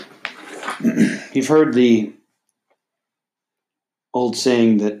You've heard the old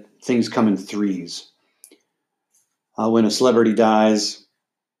saying that things come in threes. When a celebrity dies,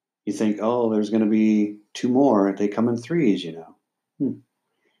 you think, oh, there's going to be two more. They come in threes,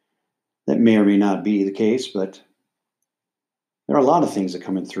 That may or may not be the case, but there are a lot of things that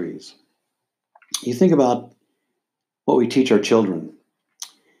come in threes. You think about what we teach our children.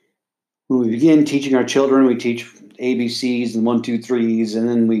 When we begin teaching our children, we teach ABCs and 1, 2, 3s, and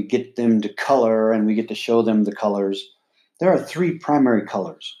then we get them to color and we get to show them the colors. There are 3 primary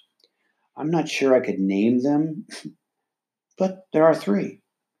colors. I'm not sure I could name them, but there are 3.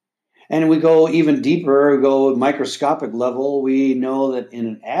 And we go even deeper, we go microscopic level. We know that in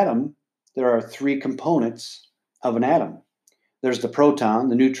an atom, there are 3 components of an atom. There's the proton,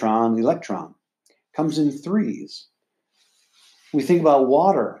 the neutron, the electron. Comes in threes. We think about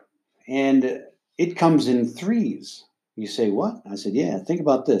water, and it comes in threes. You say, what? I said, yeah, think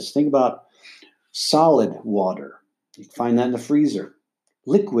about this. Think about solid water. You find that in the freezer.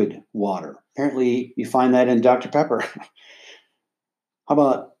 Liquid water. Apparently, you find that in Dr. Pepper. How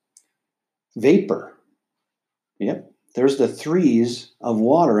about vapor? Yep. There's the threes of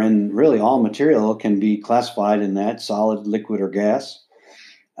water, and really all material can be classified in that, solid, liquid, or gas.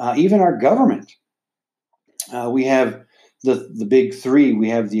 Even our government. We have the big 3. We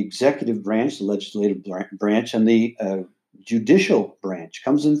have the executive branch, the legislative branch, and the judicial branch.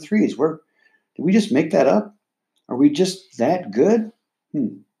 Comes in threes. Did we just make that up? Are we just that good?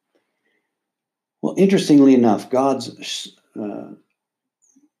 Well, interestingly enough, God's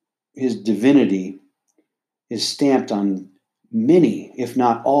his divinity is stamped on many, if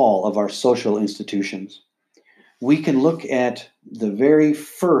not all, of our social institutions. We can look at the very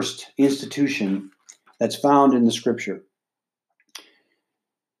first institution that's found in the scripture.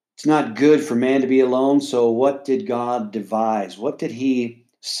 It's not good for man to be alone, so what did God devise? What did he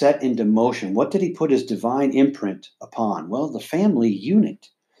set into motion? What did he put his divine imprint upon? Well, the family unit.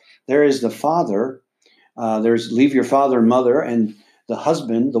 There is the father, there's leave your father and mother, and the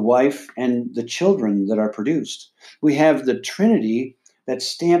husband, the wife, and the children that are produced. We have the Trinity that's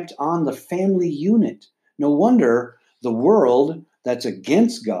stamped on the family unit. No wonder the world that's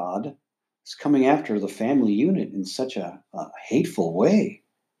against God is coming after the family unit in such a hateful way.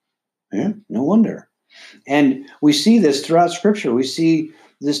 Yeah, no wonder. And we see this throughout Scripture. We see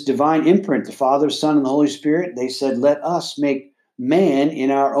this divine imprint, the Father, Son, and the Holy Spirit. They said, let us make man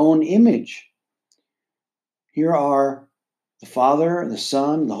in our own image. Here are the Father, the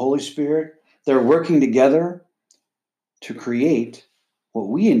Son, the Holy Spirit. They're working together to create what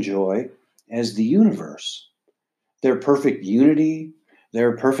we enjoy as the universe. Their perfect unity,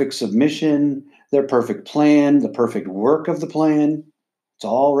 their perfect submission, their perfect plan, the perfect work of the plan. It's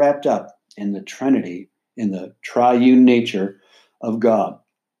all wrapped up in the Trinity, in the triune nature of God.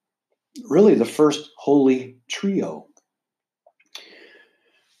 Really the first holy trio.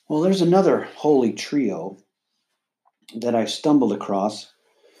 Well, there's another holy trio that I stumbled across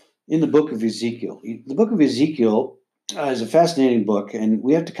in the book of Ezekiel. The book of Ezekiel is a fascinating book, and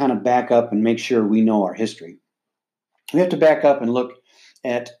we have to kind of back up and make sure we know our history. We have to back up and look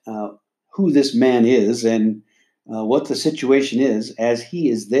at who this man is and what the situation is as he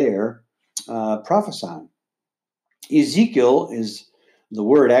is there prophesying. Ezekiel the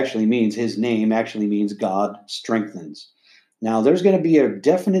word actually means, his name actually means God strengthens. Now, there's going to be a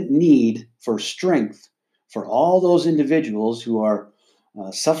definite need for strength for all those individuals who are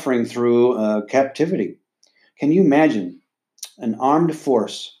suffering through captivity. Can you imagine an armed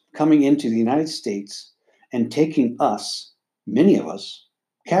force coming into the United States and taking us, many of us,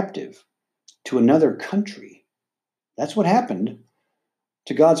 captive to another country? That's what happened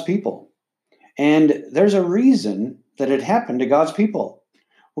to God's people. And there's a reason that it happened to God's people.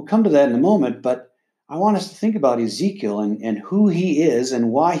 We'll come to that in a moment, but I want us to think about Ezekiel and who he is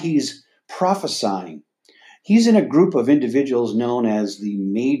and why he's prophesying. He's in a group of individuals known as the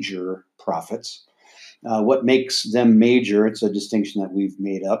major prophets. What makes them major, it's a distinction that we've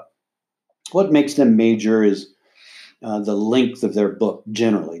made up. What makes them major is the length of their book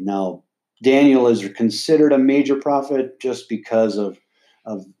generally. Now, Daniel is considered a major prophet just because of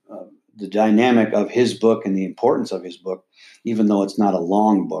the dynamic of his book and the importance of his book, even though it's not a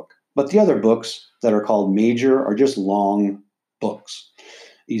long book. But the other books that are called major are just long books.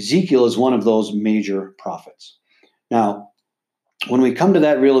 Ezekiel is one of those major prophets. Now, when we come to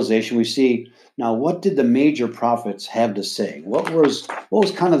that realization, we see, now what did the major prophets have to say? What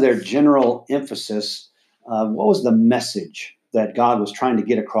was kind of their general emphasis? What was the message that God was trying to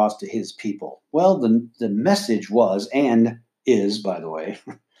get across to his people? Well, the message was, and is, by the way,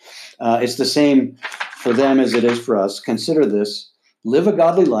 it's the same for them as it is for us. Consider this: live a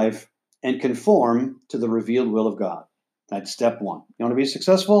godly life, and conform to the revealed will of God. That's step one. You want to be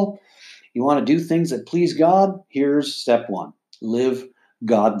successful? You want to do things that please God? Here's step one. Live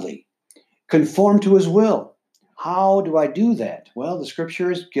godly. Conform to his will. How do I do that? Well, the scripture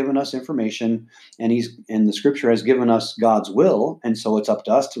has given us information, and the scripture has given us God's will, and so it's up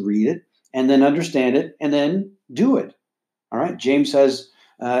to us to read it and then understand it and then do it. All right. James says,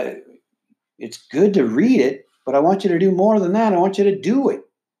 it's good to read it, but I want you to do more than that. I want you to do it.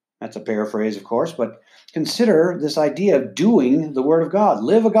 That's a paraphrase, of course, but consider this idea of doing the word of God.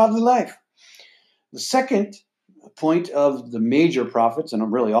 Live a godly life. The second point of the major prophets,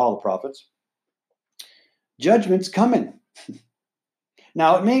 and really all the prophets, judgment's coming.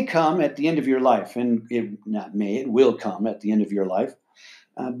 Now, it may come at the end of your life, and it will come at the end of your life,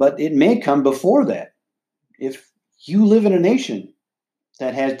 but it may come before that. If you live in a nation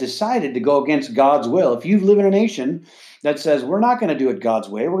that has decided to go against God's will, if you live in a nation that says, we're not going to do it God's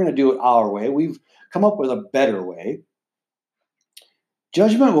way, we're going to do it our way, we've come up with a better way,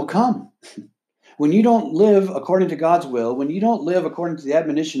 judgment will come. When you don't live according to God's will, when you don't live according to the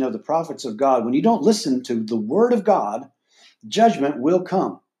admonition of the prophets of God, when you don't listen to the word of God, judgment will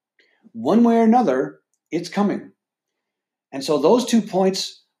come. One way or another, it's coming. And so those 2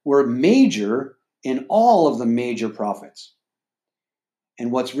 points were major in all of the major prophets.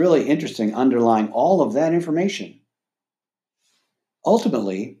 And what's really interesting, underlying all of that information,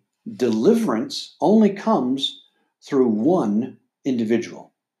 ultimately, deliverance only comes through one individual.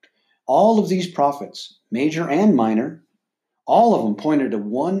 All of these prophets, major and minor, all of them pointed to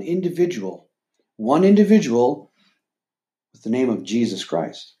one individual with the name of Jesus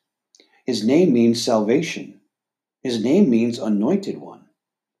Christ. His name means salvation. His name means anointed one.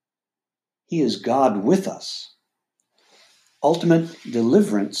 He is God with us. Ultimate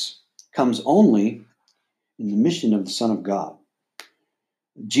deliverance comes only in the mission of the Son of God.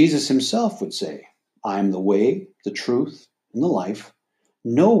 Jesus himself would say, I am the way, the truth, and the life.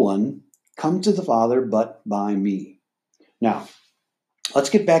 No one comes to the Father but by me. Now,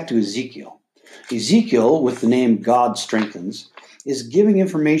 let's get back to Ezekiel. Ezekiel, with the name God Strengthens, is giving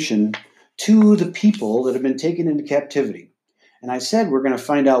information to the people that have been taken into captivity. And I said we're going to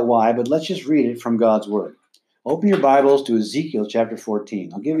find out why, but let's just read it from God's Word. Open your Bibles to Ezekiel chapter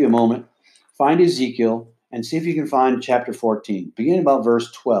 14. I'll give you a moment. Find Ezekiel and see if you can find chapter 14. Begin about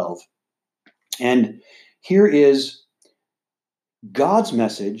verse 12. And here is God's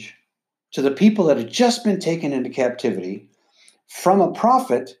message to the people that had just been taken into captivity from a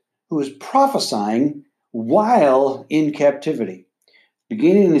prophet who is prophesying while in captivity.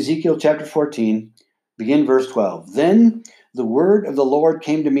 Beginning in Ezekiel chapter 14, begin verse 12. Then the word of the Lord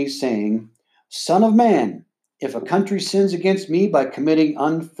came to me, saying, Son of man, if a country sins against me by committing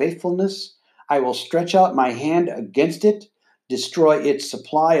unfaithfulness, I will stretch out my hand against it, destroy its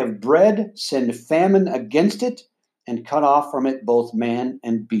supply of bread, send famine against it, and cut off from it both man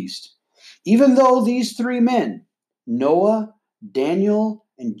and beast. Even though these 3 men, Noah, Daniel,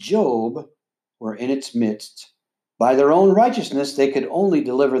 and Job, were in its midst, by their own righteousness they could only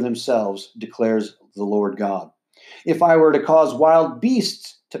deliver themselves, declares the Lord God. If I were to cause wild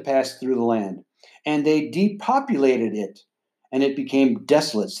beasts to pass through the land, and they depopulated it, and it became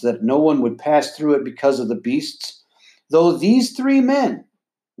desolate, so that no one would pass through it because of the beasts, though these 3 men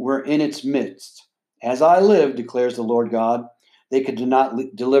were in its midst, as I live, declares the Lord God, they could not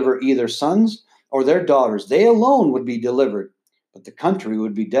deliver either sons or their daughters. They alone would be delivered, but the country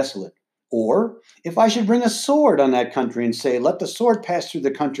would be desolate. Or if I should bring a sword on that country and say, let the sword pass through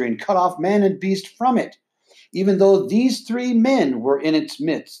the country and cut off man and beast from it, even though these 3 men were in its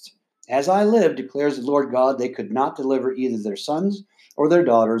midst, as I live, declares the Lord God, they could not deliver either their sons or their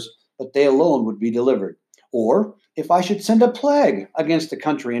daughters, but they alone would be delivered. Or if I should send a plague against the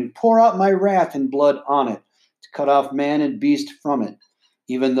country and pour out my wrath and blood on it, to cut off man and beast from it,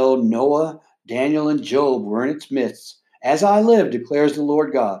 even though Noah, Daniel, and Job were in its midst, as I live, declares the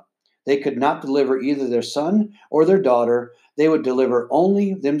Lord God, they could not deliver either their son or their daughter. They would deliver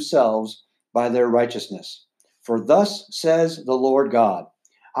only themselves by their righteousness. For thus says the Lord God,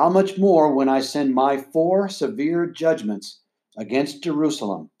 how much more when I send my 4 severe judgments against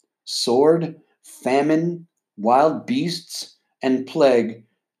Jerusalem, sword, famine, wild beasts, and plague,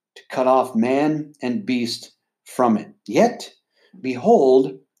 to cut off man and beast from it. Yet,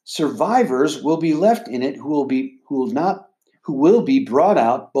 behold, survivors will be left in it who will be brought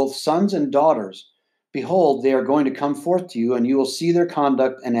out, both sons and daughters. Behold, they are going to come forth to you, and you will see their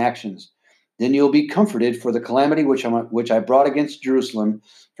conduct and actions. Then you will be comforted for the calamity which I brought against Jerusalem,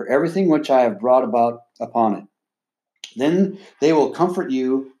 for everything which I have brought about upon it. Then they will comfort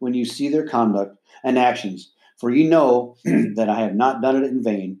you when you see their conduct and actions, for you know that I have not done it in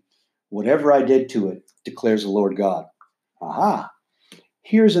vain. whatever I did to it, declares the Lord God. Aha!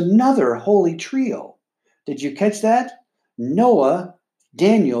 Here's another holy trio. Did you catch that? Noah,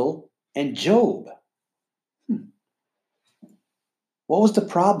 Daniel, and Job. What was the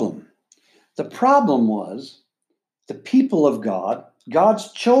problem? The problem was the people of God,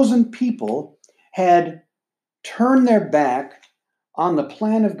 God's chosen people, had turned their back on the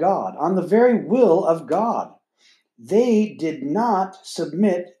plan of God, on the very will of God. They did not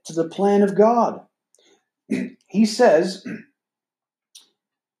submit to the plan of God. He says,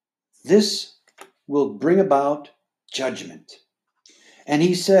 this will bring about judgment. And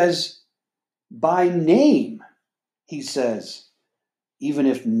he says, by name, he says, even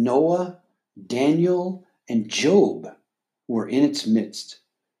if Noah, Daniel, and Job were in its midst,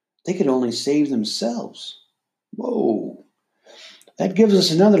 they could only save themselves. Whoa. That gives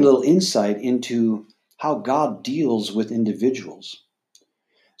us another little insight into how God deals with individuals.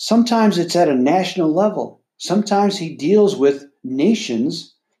 Sometimes it's at a national level. Sometimes he deals with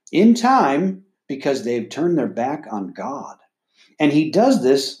nations in time because they've turned their back on God. And he does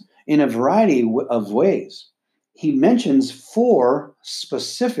this in a variety of ways. He mentions 4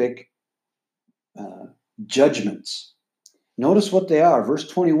 specific judgments. Notice what they are. Verse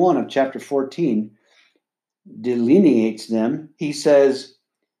 21 of chapter 14 delineates them. He says,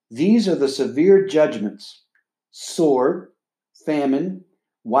 these are the severe judgments: sword, famine,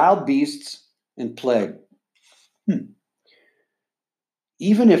 wild beasts, and plague.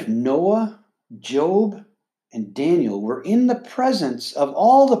 Even if Noah, Job, and Daniel were in the presence of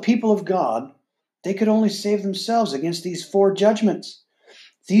all the people of God, they could only save themselves against these 4 judgments.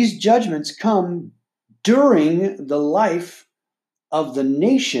 These judgments come during the life of the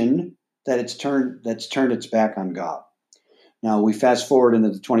nation that's turned its back on God. Now we fast forward into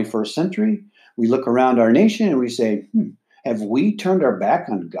the 21st century. We look around our nation and we say, have we turned our back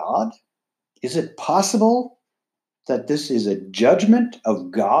on God? Is it possible that this is a judgment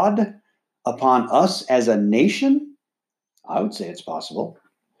of God upon us as a nation? I would say it's possible.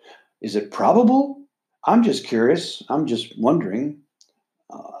 Is it probable? I'm just curious. I'm just wondering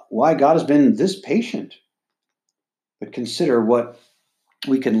why God has been this patient. But consider what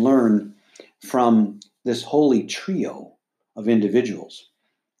we can learn from this holy trio of individuals.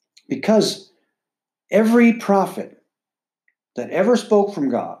 Because every prophet that ever spoke from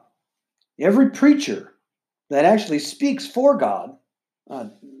God, every preacher that actually speaks for God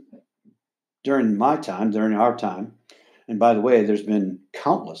during my time, during our time, and by the way, there's been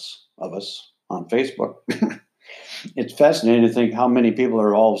countless of us on Facebook. It's fascinating to think how many people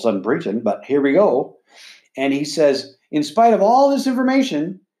are all of a sudden preaching, but here we go. And he says, in spite of all this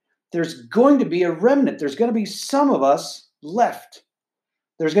information, there's going to be a remnant. There's going to be some of us left.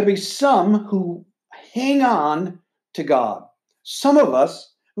 There's going to be some who hang on to God. Some of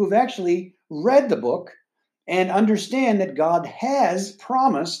us who've actually read the book and understand that God has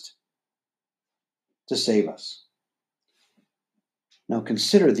promised to save us. Now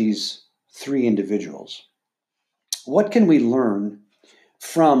consider these 3 individuals. What can we learn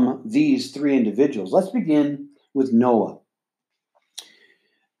from these 3 individuals? Let's begin with Noah.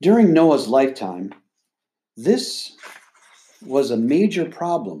 During Noah's lifetime, this was a major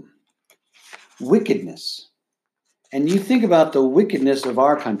problem: wickedness. And you think about the wickedness of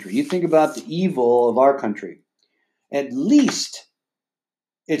our country. You think about the evil of our country. At least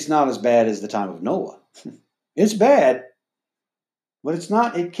it's not as bad as the time of Noah. It's bad, but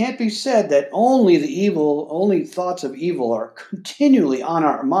it can't be said that only thoughts of evil are continually on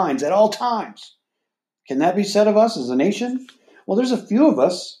our minds at all times. Can that be said of us as a nation? Well, there's a few of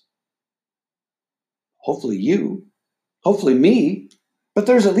us, hopefully you, hopefully me, but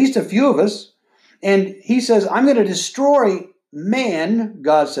there's at least a few of us. And he says, I'm going to destroy man,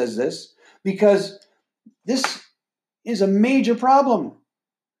 God says this, because this is a major problem.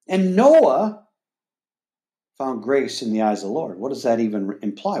 And Noah found grace in the eyes of the Lord. What does that even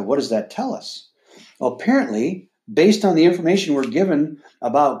imply? What does that tell us? Well, apparently, based on the information we're given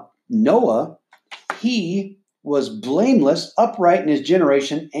about Noah, he was blameless, upright in his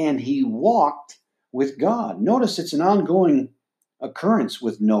generation, and he walked with God. Notice it's an ongoing occurrence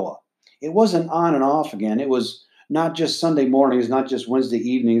with Noah. It wasn't on and off again. It was not just Sunday mornings, not just Wednesday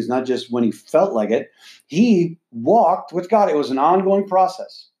evenings, not just when he felt like it. He walked with God. It was an ongoing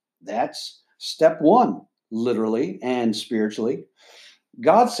process. That's step 1, literally and spiritually.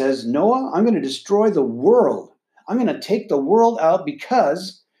 God says, Noah, I'm going to destroy the world. I'm going to take the world out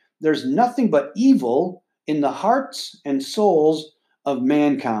because there's nothing but evil in the hearts and souls of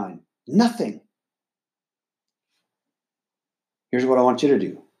mankind. Nothing. Here's what I want you to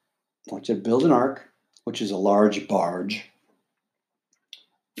do. I want you to build an ark, which is a large barge.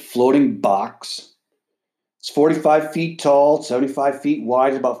 floating box. It's 45 feet tall, 75 feet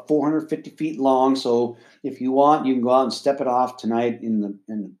wide, about 450 feet long. So if you want, you can go out and step it off tonight in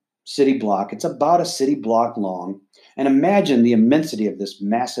the city block. It's about a city block long. And imagine the immensity of this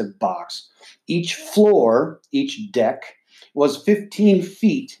massive box. Each floor, each deck was 15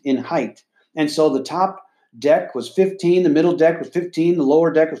 feet in height. And so the top deck was 15, the middle deck was 15, the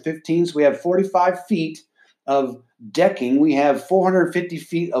lower deck was 15. So we have 45 feet of decking. We have 450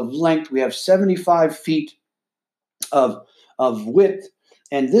 feet of length. We have 75 feet of width.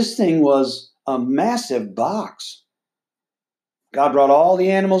 And this thing was a massive box. God brought all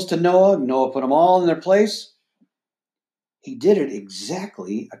the animals to Noah. Noah put them all in their place. He did it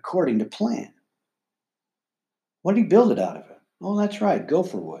exactly according to plan. What did he build it out of? Oh, that's right,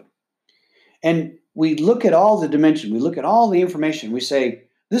 gopher wood. And we look at all the dimension. We look at all the information. We say,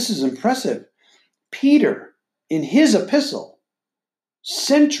 this is impressive. Peter, in his epistle,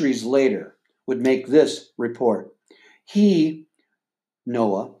 centuries later, would make this report. He,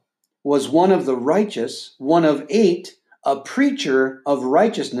 Noah, was one of the righteous, one of 8, a preacher of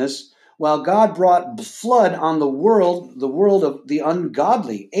righteousness, while God brought flood on the world of the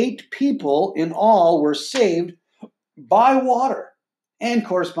ungodly. 8 people in all were saved by water. And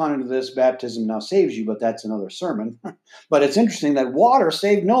corresponding to this, baptism now saves you, but that's another sermon. But it's interesting that water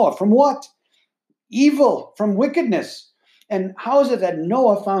saved Noah from what? Evil, from wickedness. And how is it that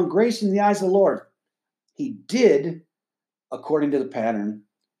Noah found grace in the eyes of the Lord? He did according to the pattern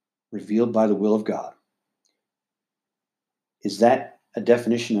revealed by the will of God. Is that a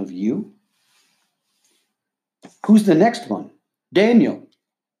definition of you? Who's the next one? Daniel.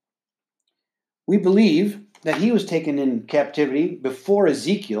 We believe that he was taken in captivity before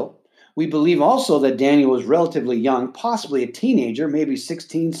Ezekiel. We believe also that Daniel was relatively young, possibly a teenager, maybe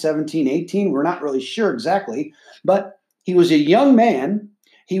 16, 17, 18. We're not really sure exactly. But he was a young man.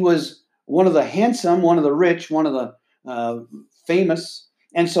 He was one of the handsome, one of the rich, one of the famous.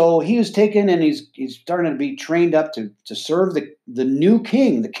 And so he was taken and he's starting to be trained up to serve the new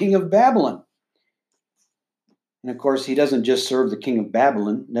king, the king of Babylon. And of course, he doesn't just serve the king of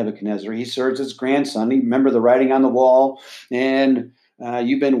Babylon, Nebuchadnezzar. He serves his grandson. You remember the writing on the wall, and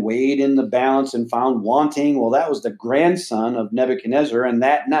you've been weighed in the balance and found wanting. Well, that was the grandson of Nebuchadnezzar. And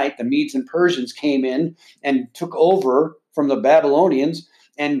that night, the Medes and Persians came in and took over from the Babylonians.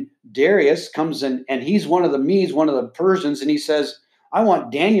 And Darius comes in, and he's one of the Medes, one of the Persians, and he says, I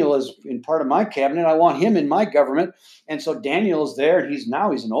want Daniel as in part of my cabinet. I want him in my government. And so Daniel is there, and he's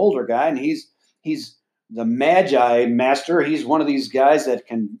an older guy, and he's the Magi master. He's one of these guys that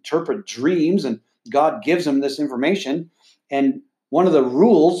can interpret dreams, and God gives him this information. And one of the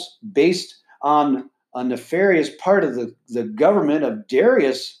rules based on a nefarious part of the government of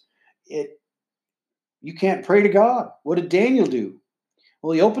Darius, you can't pray to God. What did Daniel do?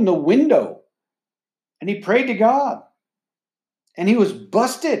 Well, he opened the window and he prayed to God, and he was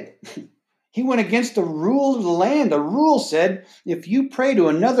busted. He went against the rule of the land. The rule said, if you pray to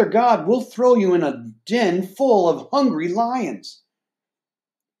another god, we'll throw you in a den full of hungry lions.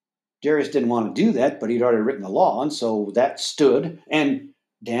 Darius didn't want to do that, but he'd already written the law, and so that stood, and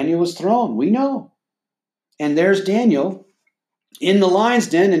Daniel was thrown. We know. And there's Daniel in the lion's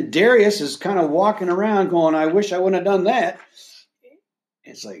den, and Darius is kind of walking around going, I wish I wouldn't have done that.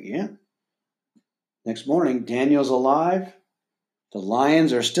 It's like, yeah. Next morning, Daniel's alive. The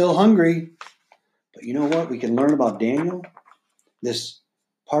lions are still hungry. But you know what we can learn about Daniel? This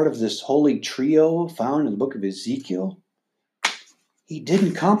part of this holy trio found in the book of Ezekiel. He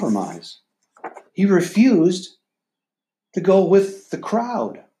didn't compromise. He refused to go with the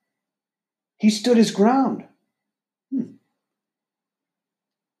crowd. He stood his ground.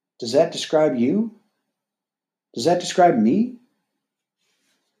 Does that describe you? Does that describe me?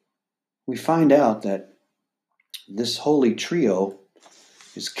 We find out that this holy trio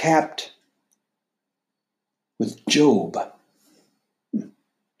is capped with Job.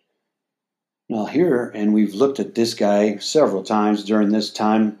 Now here, and we've looked at this guy several times during this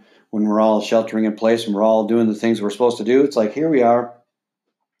time when we're all sheltering in place and we're all doing the things we're supposed to do. It's like, here we are,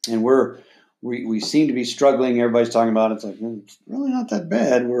 and we seem to be struggling. Everybody's talking about it. It's like, it's really not that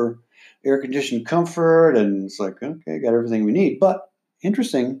bad. We're air-conditioned comfort, and it's like, okay, got everything we need. But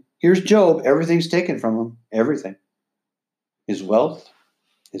interesting, here's Job. Everything's taken from him. Everything. His wealth,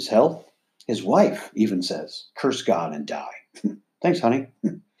 his health, his wife even says, curse God and die. Thanks, honey.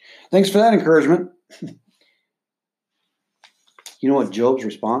 Thanks for that encouragement. You know what Job's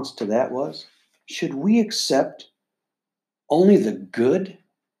response to that was? Should we accept only the good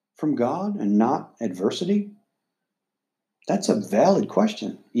from God and not adversity? That's a valid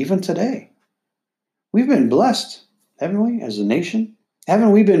question, even today. We've been blessed, haven't we, as a nation?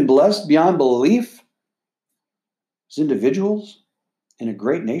 Haven't we been blessed beyond belief as individuals in a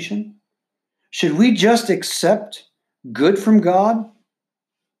great nation? Should we just accept good from God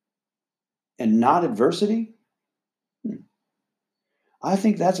and not adversity? I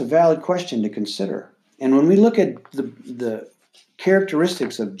think that's a valid question to consider. And when we look at the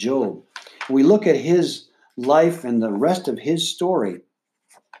characteristics of Job, we look at his life and the rest of his story,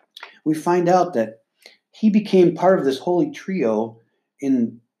 we find out that he became part of this holy trio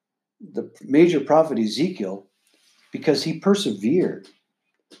in the major prophet Ezekiel because he persevered.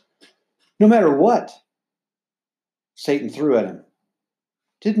 No matter what Satan threw at him,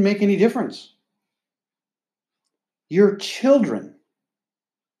 didn't make any difference. Your children,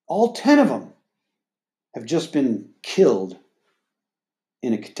 all 10 of them, have just been killed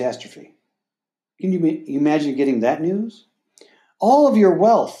in a catastrophe. Can you imagine getting that news? All of your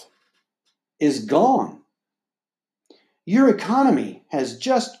wealth is gone. Your economy has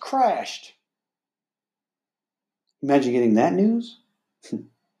just crashed. Imagine getting that news?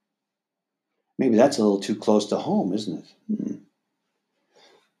 Maybe that's a little too close to home, isn't it?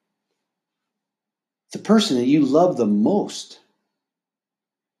 The person that you love the most,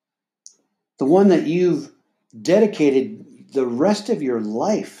 the one that you've dedicated the rest of your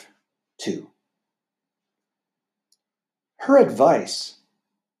life to, her advice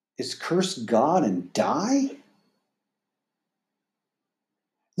is curse God and die?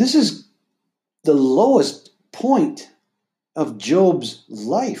 This is the lowest point of Job's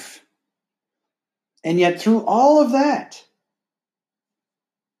life. And yet through all of that,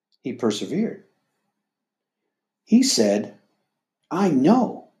 he persevered. He said, I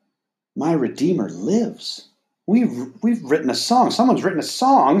know my Redeemer lives. We've written a song. Someone's written a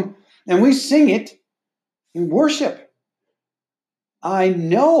song, and we sing it in worship. I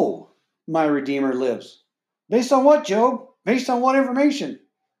know my Redeemer lives. Based on what, Job? Based on what information?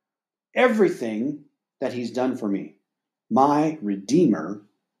 Everything that he's done for me. My Redeemer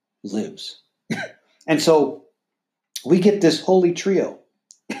lives. And so we get this holy trio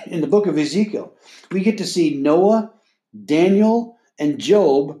in the book of Ezekiel. We get to see Noah, Daniel, and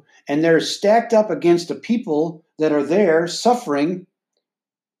Job, and they're stacked up against the people that are there suffering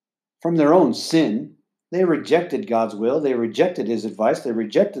from their own sin. They rejected God's will. They rejected his advice. They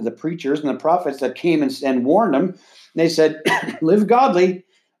rejected the preachers and the prophets that came and warned them. They said, live godly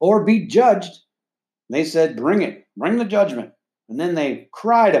or be judged. And they said, bring it. Bring the judgment. And then they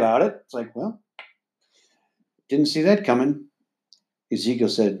cried about it. It's like, well, didn't see that coming. Ezekiel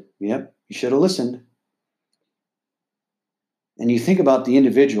said, yep, you should have listened. And you think about the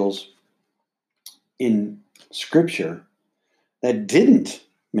individuals in Scripture that didn't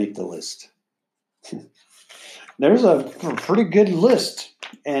make the list. There's a pretty good list,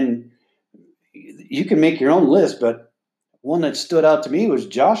 and you can make your own list, but one that stood out to me was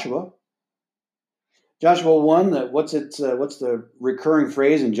Joshua. Joshua 1, what's the recurring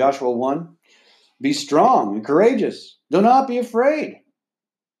phrase in Joshua 1? Be strong and courageous. Do not be afraid.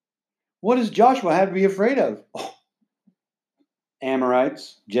 What does Joshua have to be afraid of? Oh,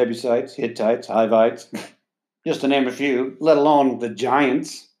 Amorites, Jebusites, Hittites, Hivites, just to name a few, let alone the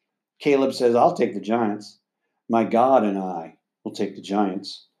giants. Caleb says, I'll take the giants. My God and I will take the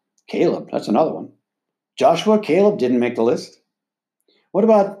giants. Caleb, that's another one. Joshua, Caleb didn't make the list. What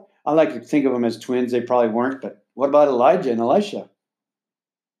about, I like to think of them as twins. They probably weren't, but what about Elijah and Elisha?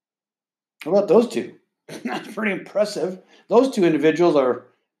 What about those two? That's pretty impressive. Those two individuals are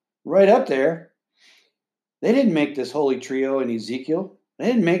right up there. They didn't make this holy trio in Ezekiel. They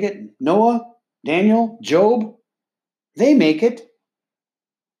didn't make it. Noah, Daniel, Job, they make it.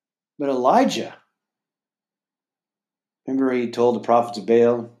 But Elijah, remember he told the prophets of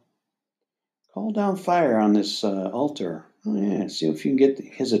Baal, call down fire on this altar. Oh yeah, see if you can get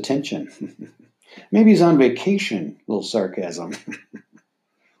his attention. Maybe he's on vacation, a little sarcasm.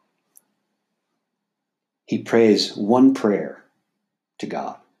 He prays one prayer to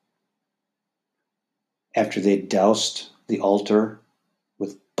God. After they doused the altar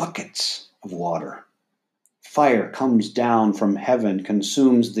with buckets of water, fire comes down from heaven,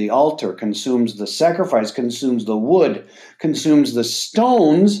 consumes the altar, consumes the sacrifice, consumes the wood, consumes the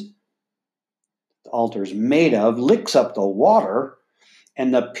stones the altar is made of, licks up the water,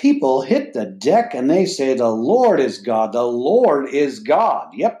 and the people hit the deck and they say, the Lord is God, the Lord is God.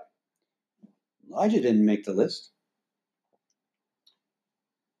 Yep. Elijah didn't make the list.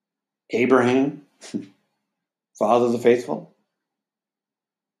 Abraham, father of the faithful.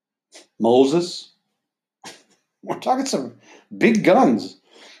 Moses. We're talking some big guns.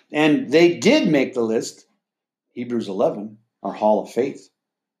 And they did make the list. Hebrews 11, our hall of faith.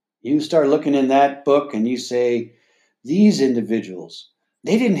 You start looking in that book and you say, These individuals,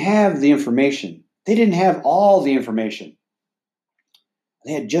 they didn't have the information. They didn't have all the information.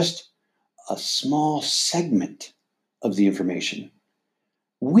 They had just a small segment of the information.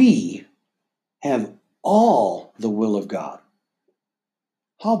 We have all the will of God.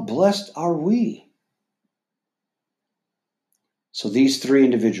 How blessed are we? So these three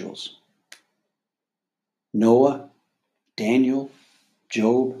individuals, Noah, Daniel,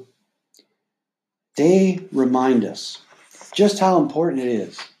 Job, they remind us just how important it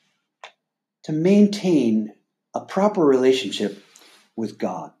is to maintain a proper relationship with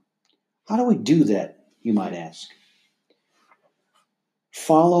God. How do we do that, you might ask?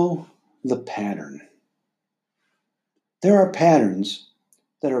 Follow the pattern. There are patterns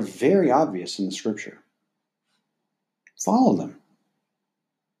that are very obvious in the scripture. Follow them.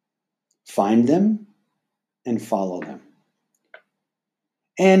 Find them and follow them.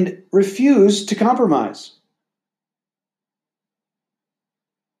 And refuse to compromise.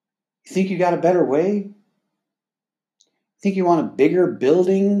 You think you got a better way? Think you want a bigger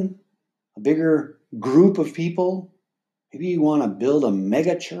building, a bigger group of people? Maybe you want to build a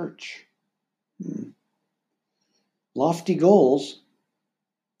mega church. Lofty goals.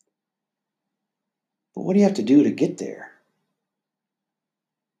 But what do you have to do to get there?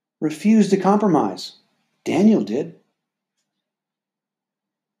 Refuse to compromise. Daniel did.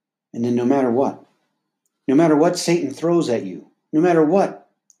 And then no matter what Satan throws at you, no matter what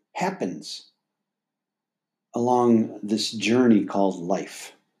happens along this journey called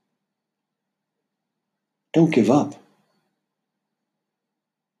life, don't give up.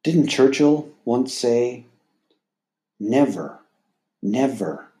 Didn't Churchill once say, never,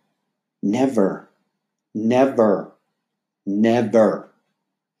 never, never, never, never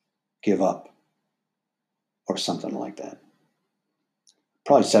give up? Or something like that.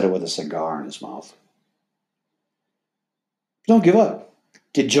 Probably said it with a cigar in his mouth. Don't give up.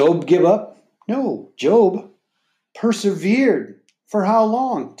 Did Job give up? No. Job persevered for how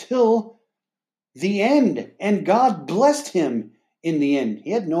long? Till the end. And God blessed him in the end.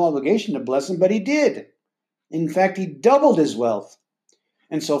 He had no obligation to bless him, but he did. In fact, he doubled his wealth.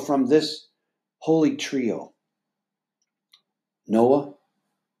 And so from this holy trio, Noah,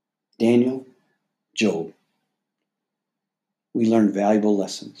 Daniel, Job, we learn valuable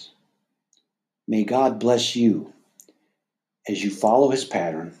lessons. May God bless you as you follow his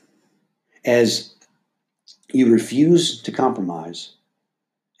pattern, as you refuse to compromise,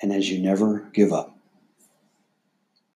 and as you never give up.